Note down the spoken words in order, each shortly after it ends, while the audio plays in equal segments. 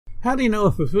How do you know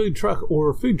if a food truck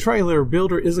or food trailer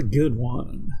builder is a good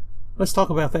one? Let's talk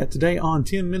about that today on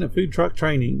 10-Minute Food Truck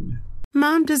Training.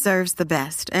 Mom deserves the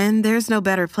best, and there's no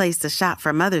better place to shop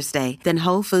for Mother's Day than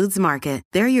Whole Foods Market.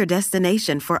 They're your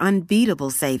destination for unbeatable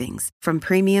savings, from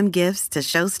premium gifts to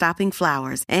show-stopping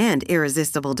flowers and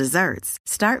irresistible desserts.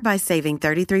 Start by saving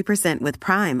 33% with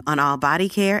Prime on all body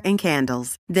care and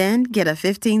candles. Then get a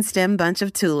 15-stem bunch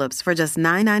of tulips for just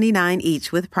 $9.99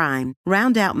 each with Prime.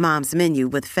 Round out Mom's menu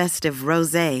with festive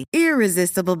rosé,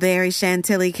 irresistible berry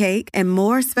chantilly cake, and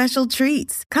more special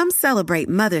treats. Come celebrate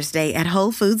Mother's Day at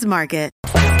Whole Foods Market.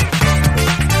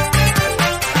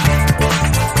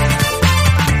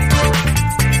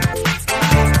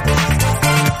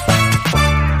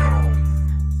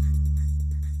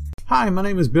 Hi, my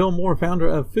name is Bill Moore, founder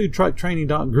of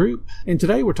FoodTruckTraining.group, and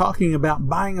today we're talking about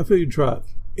buying a food truck.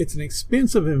 It's an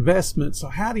expensive investment, so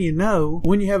how do you know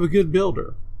when you have a good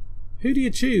builder? Who do you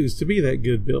choose to be that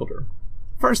good builder?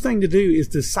 First thing to do is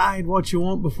decide what you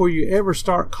want before you ever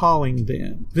start calling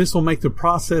them. This will make the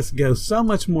process go so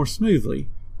much more smoothly.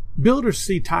 Builders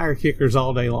see tire kickers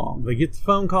all day long. They get the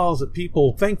phone calls that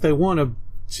people think they want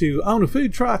to own a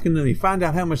food truck, and then they find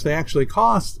out how much they actually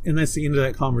cost, and that's the end of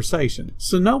that conversation.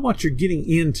 So know what you're getting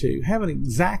into. Have an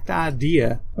exact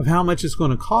idea of how much it's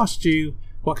going to cost you,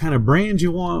 what kind of brand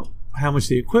you want, how much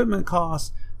the equipment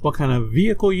costs, what kind of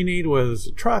vehicle you need, whether it's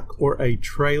a truck or a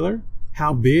trailer,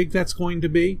 how big that's going to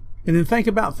be. And then think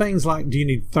about things like, do you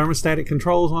need thermostatic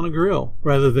controls on a grill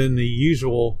rather than the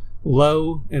usual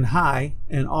low and high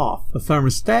and off? A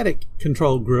thermostatic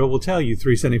controlled grill will tell you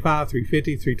 375,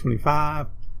 350, 325,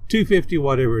 250,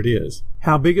 whatever it is.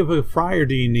 How big of a fryer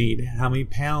do you need? How many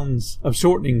pounds of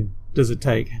shortening does it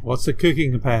take? What's the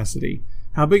cooking capacity?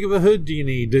 How big of a hood do you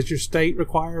need? Does your state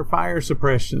require fire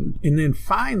suppression? And then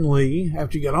finally,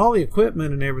 after you got all the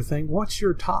equipment and everything, what's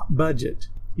your top budget?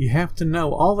 You have to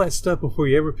know all that stuff before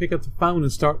you ever pick up the phone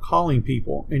and start calling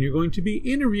people, and you're going to be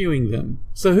interviewing them.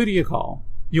 So who do you call?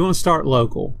 You want to start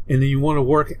local, and then you want to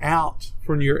work out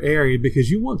from your area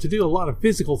because you want to do a lot of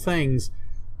physical things.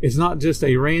 It's not just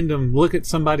a random look at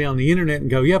somebody on the internet and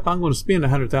go, yep, I'm going to spend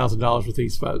 $100,000 with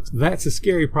these folks. That's a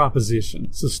scary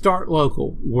proposition. So start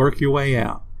local, work your way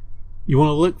out. You want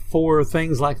to look for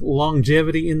things like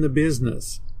longevity in the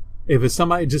business. If it's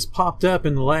somebody just popped up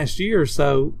in the last year or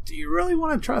so, do you really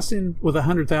want to trust in with a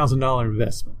 $100,000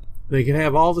 investment? They can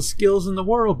have all the skills in the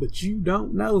world, but you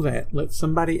don't know that. Let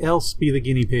somebody else be the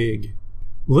guinea pig.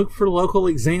 Look for local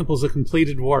examples of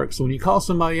completed work. So when you call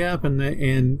somebody up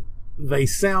and they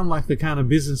sound like the kind of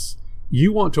business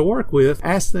you want to work with,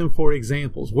 ask them for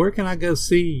examples. Where can I go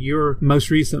see your most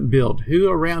recent build? Who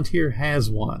around here has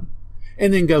one?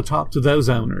 And then go talk to those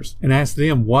owners and ask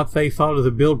them what they thought of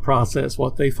the build process,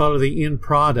 what they thought of the end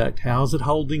product, how's it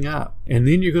holding up. And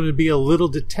then you're going to be a little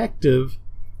detective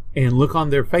and look on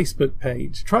their Facebook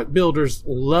page. Truck builders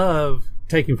love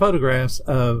taking photographs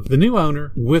of the new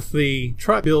owner with the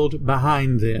truck build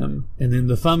behind them, and then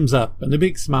the thumbs up and the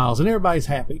big smiles, and everybody's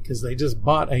happy because they just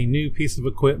bought a new piece of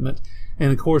equipment.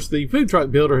 And of course, the food truck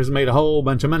builder has made a whole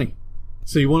bunch of money.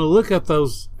 So you want to look up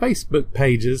those Facebook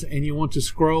pages, and you want to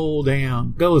scroll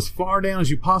down. Go as far down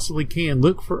as you possibly can.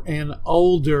 Look for an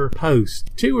older post,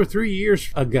 2 or 3 years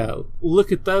ago.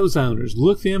 Look at those owners.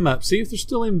 Look them up. See if they're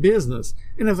still in business.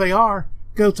 And if they are,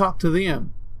 go talk to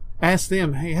them. Ask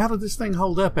them, hey, how did this thing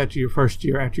hold up after your first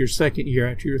year, after your second year,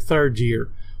 after your third year?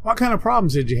 What kind of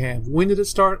problems did you have? When did it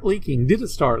start leaking? Did it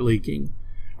start leaking?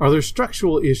 Are there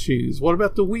structural issues? What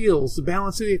about the wheels, the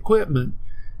balance of the equipment?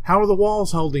 How are the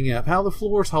walls holding up? How are the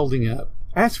floors holding up?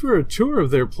 Ask for a tour of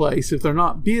their place if they're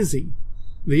not busy.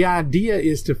 The idea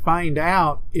is to find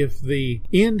out if the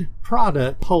end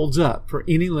product holds up for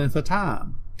any length of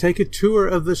time. Take a tour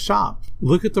of the shop.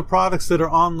 Look at the products that are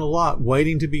on the lot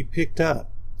waiting to be picked up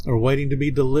or waiting to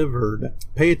be delivered.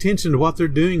 Pay attention to what they're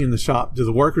doing in the shop. Do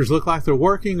the workers look like they're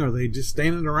working, or are they just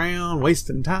standing around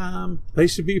wasting time? They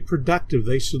should be productive.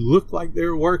 They should look like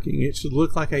they're working. It should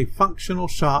look like a functional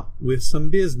shop with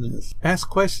some business. Ask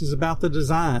questions about the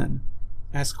design.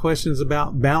 Ask questions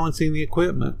about balancing the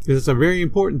equipment, because it's a very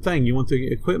important thing. You want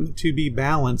the equipment to be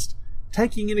balanced.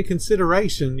 Taking into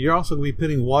consideration, you're also going to be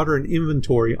putting water and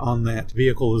inventory on that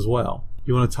vehicle as well.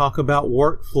 You want to talk about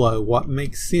workflow, what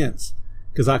makes sense.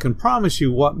 Because I can promise you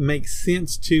what makes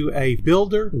sense to a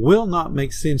builder will not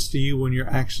make sense to you when you're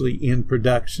actually in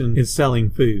production and selling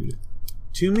food.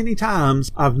 Too many times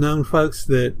I've known folks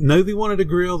that knew they wanted a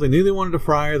grill, they knew they wanted a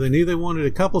fryer, they knew they wanted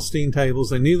a couple steam tables,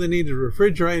 they knew they needed a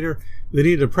refrigerator, they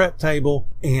needed a prep table,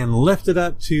 and left it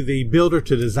up to the builder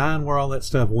to design where all that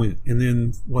stuff went. And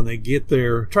then when they get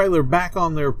their trailer back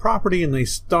on their property and they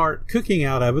start cooking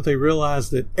out of it, they realize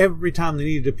that every time they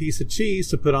needed a piece of cheese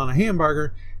to put on a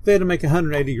hamburger, they had to make a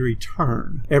 180-degree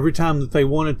turn. Every time that they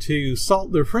wanted to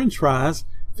salt their french fries,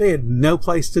 they had no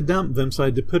place to dump them, so they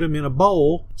had to put them in a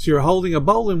bowl. So you're holding a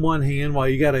bowl in one hand while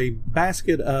you got a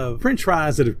basket of french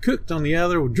fries that have cooked on the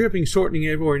other with dripping, shortening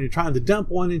everywhere, and you're trying to dump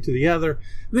one into the other,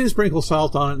 and then sprinkle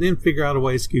salt on it, and then figure out a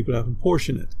way to scoop it up and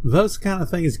portion it. Those kind of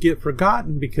things get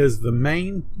forgotten because the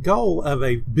main goal of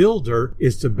a builder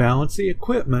is to balance the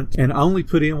equipment and only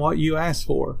put in what you ask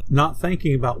for, not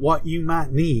thinking about what you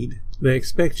might need. They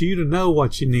expect you to know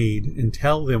what you need and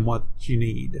tell them what you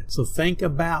need. So think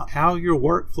about how your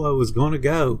workflow is going to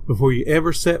go before you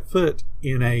ever set foot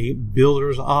in a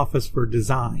builder's office for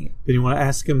design. Then you want to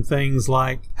ask them things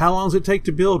like, how long does it take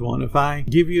to build one? If I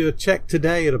give you a check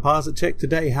today, a deposit check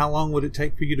today, how long would it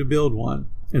take for you to build one?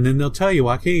 And then they'll tell you,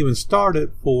 well, I can't even start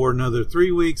it for another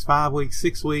 3 weeks, 5 weeks,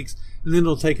 6 weeks, and then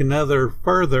it'll take another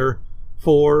further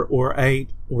 4 or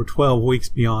 8 or 12 weeks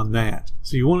beyond that.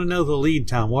 So you want to know the lead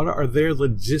time. What are their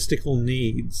logistical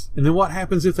needs? And then what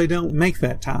happens if they don't make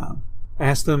that time?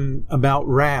 Ask them about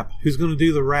wrap. Who's going to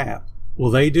do the wrap? Will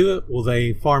they do it? Will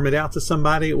they farm it out to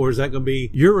somebody? Or is that going to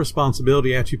be your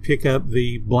responsibility after you pick up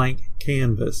the blank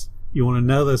canvas? You want to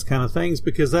know those kind of things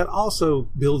because that also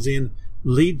builds in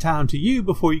lead time to you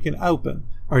before you can open.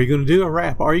 Are you going to do a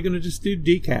wrap? Are you going to just do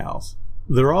decals?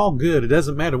 They're all good. It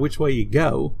doesn't matter which way you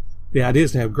go. The idea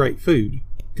is to have great food.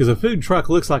 Because a food truck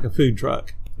looks like a food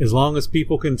truck. As long as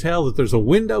people can tell that there's a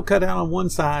window cut out on one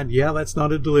side, yeah, that's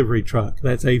not a delivery truck.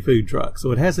 That's a food truck.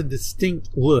 So it has a distinct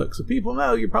look. So people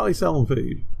know you're probably selling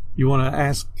food. You want to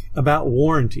ask about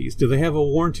warranties. Do they have a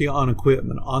warranty on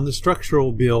equipment, on the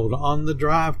structural build, on the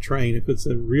drivetrain if it's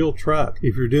a real truck?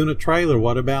 If you're doing a trailer,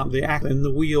 what about the axle and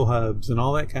the wheel hubs and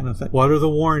all that kind of thing? What are the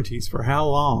warranties? For how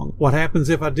long? What happens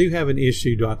if I do have an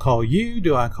issue? Do I call you?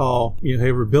 Do I call,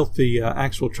 whoever built the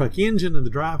actual truck engine and the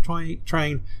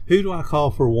drivetrain? Who do I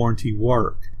call for warranty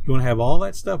work? You want to have all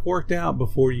that stuff worked out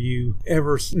before you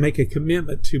ever make a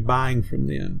commitment to buying from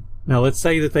them. Now, let's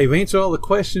say that they've answered all the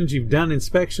questions, you've done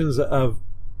inspections of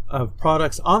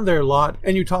products on their lot,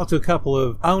 and you talk to a couple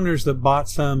of owners that bought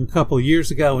some a couple of years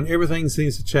ago, and everything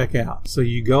seems to check out. So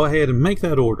you go ahead and make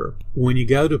that order. When you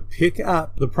go to pick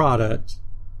up the product,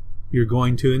 you're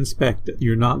going to inspect it.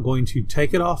 You're not going to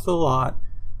take it off the lot.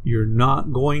 You're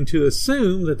not going to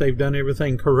assume that they've done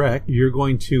everything correct. You're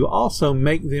going to also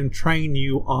make them train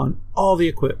you on all the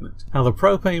equipment, how the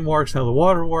propane works, how the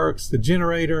water works, the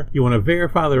generator. You want to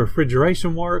verify the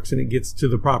refrigeration works and it gets to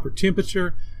the proper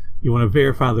temperature. You want to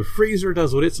verify the freezer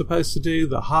does what it's supposed to do.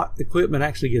 The hot equipment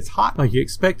actually gets hot like you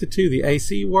expect it to. The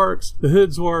AC works. The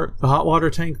hoods work. The hot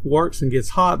water tank works and gets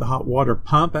hot. The hot water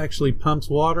pump actually pumps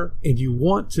water. And you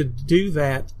want to do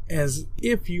that as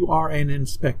if you are an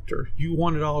inspector. You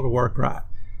want it all to work right.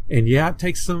 And yeah, it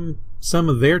takes some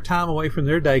of their time away from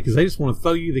their day because they just want to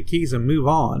throw you the keys and move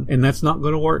on, and that's not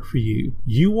going to work for you.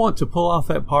 You want to pull off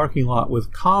that parking lot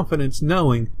with confidence,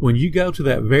 knowing when you go to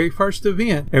that very first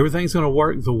event, everything's going to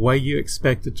work the way you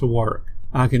expect it to work.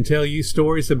 I can tell you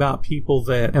stories about people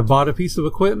that have bought a piece of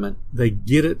equipment, they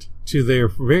get it to their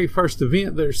very first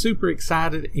event, they're super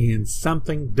excited, and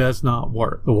something does not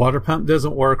work. The water pump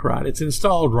doesn't work right. It's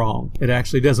installed wrong. It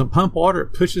actually doesn't pump water,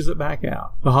 it pushes it back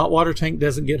out. The hot water tank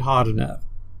doesn't get hot enough.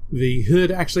 The hood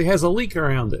actually has a leak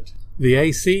around it. The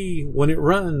AC, when it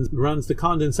runs the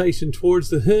condensation towards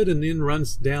the hood and then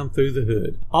runs down through the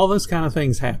hood. All those kind of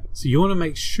things happen. So you want to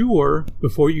make sure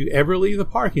before you ever leave the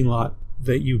parking lot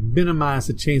that you minimize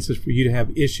the chances for you to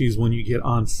have issues when you get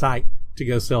on site to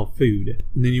go sell food.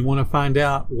 And then you want to find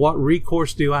out, what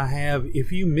recourse do I have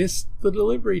if you miss the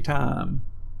delivery time?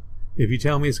 If you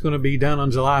tell me it's going to be done on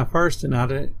July 1st and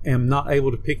I am not able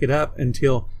to pick it up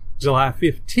until July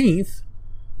 15th,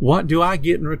 what do I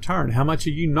get in return? How much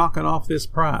are you knocking off this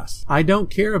price? I don't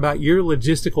care about your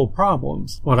logistical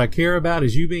problems. What I care about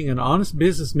is you being an honest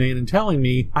businessman and telling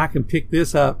me I can pick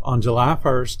this up on July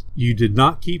 1st. You did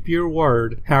not keep your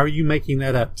word. How are you making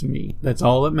that up to me? That's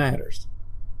all that matters.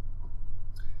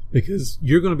 Because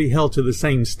you're going to be held to the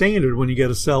same standard when you go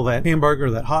to sell that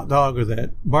hamburger, that hot dog, or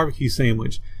that barbecue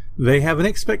sandwich. They have an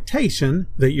expectation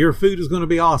that your food is going to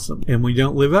be awesome. And when you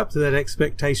don't live up to that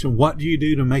expectation, what do you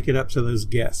do to make it up to those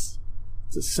guests?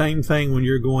 It's the same thing when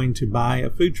you're going to buy a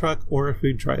food truck or a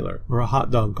food trailer or a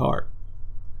hot dog cart.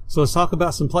 So let's talk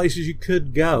about some places you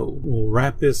could go. We'll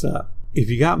wrap this up. If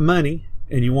you got money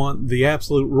and you want the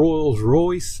absolute Rolls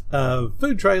Royce of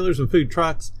food trailers and food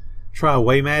trucks, try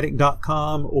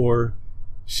Waymatic.com or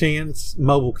Shan's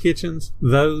Mobile Kitchens.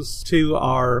 Those two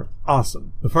are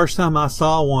awesome. The first time I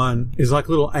saw one is like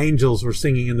little angels were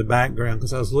singing in the background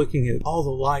because I was looking at all the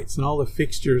lights and all the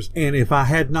fixtures. And if I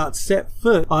had not set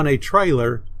foot on a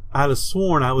trailer, I'd have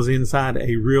sworn I was inside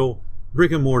a real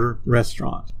brick and mortar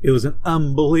restaurant. It was an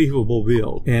unbelievable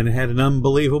build and it had an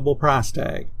unbelievable price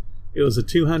tag. It was a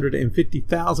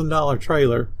 $250,000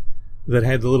 trailer that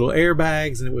had the little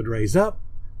airbags, and it would raise up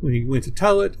when you went to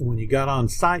tow it. And when you got on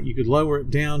site, you could lower it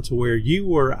down to where you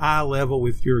were eye level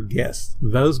with your guests.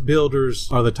 Those builders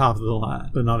are the top of the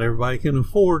line, but not everybody can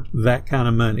afford that kind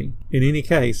of money. In any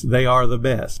case, they are the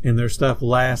best, and their stuff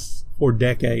lasts for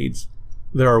decades.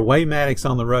 There are Waymatics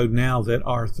on the road now that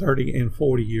are 30 and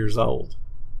 40 years old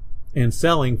and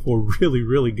selling for really,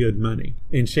 really good money.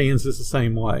 And Shan's is the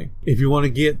same way. If you want to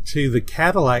get to the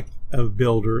Cadillac of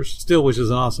builders, still, which is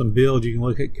an awesome build, you can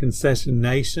look at Concession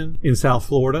Nation in South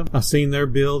Florida. I've seen their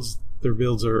builds. Their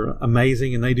builds are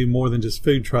amazing, and they do more than just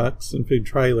food trucks and food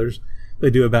trailers. They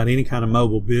do about any kind of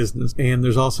mobile business. And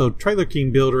there's also Trailer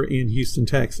King Builder in Houston,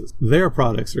 Texas. Their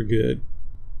products are good.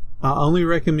 I only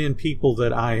recommend people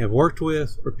that I have worked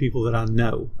with or people that I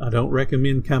know. I don't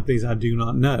recommend companies I do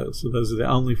not know. So those are the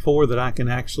only 4 that I can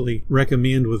actually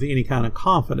recommend with any kind of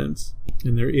confidence.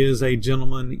 And there is a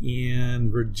gentleman in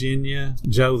Virginia,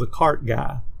 Joe the Cart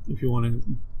Guy, if you want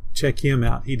to check him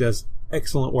out. He does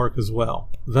excellent work as well.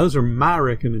 Those are my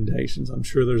recommendations. I'm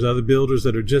sure there's other builders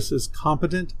that are just as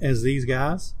competent as these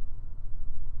guys,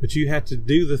 but you have to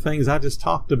do the things I just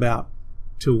talked about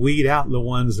to weed out the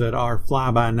ones that are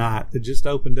fly-by-night that just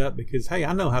opened up because, hey,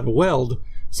 I know how to weld,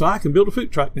 so I can build a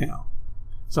food truck now.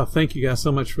 So thank you guys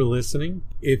so much for listening.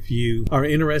 If you are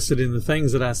interested in the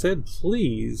things that I said,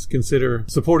 please consider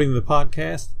supporting the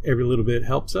podcast. Every little bit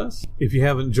helps us. If you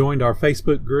haven't joined our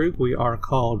Facebook group, we are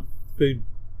called Food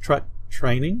Truck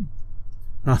Training.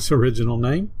 That's the original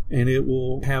name. And it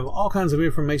will have all kinds of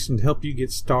information to help you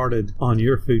get started on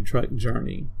your food truck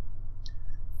journey.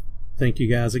 Thank you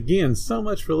guys again so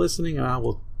much for listening, and I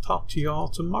will talk to you all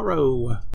tomorrow.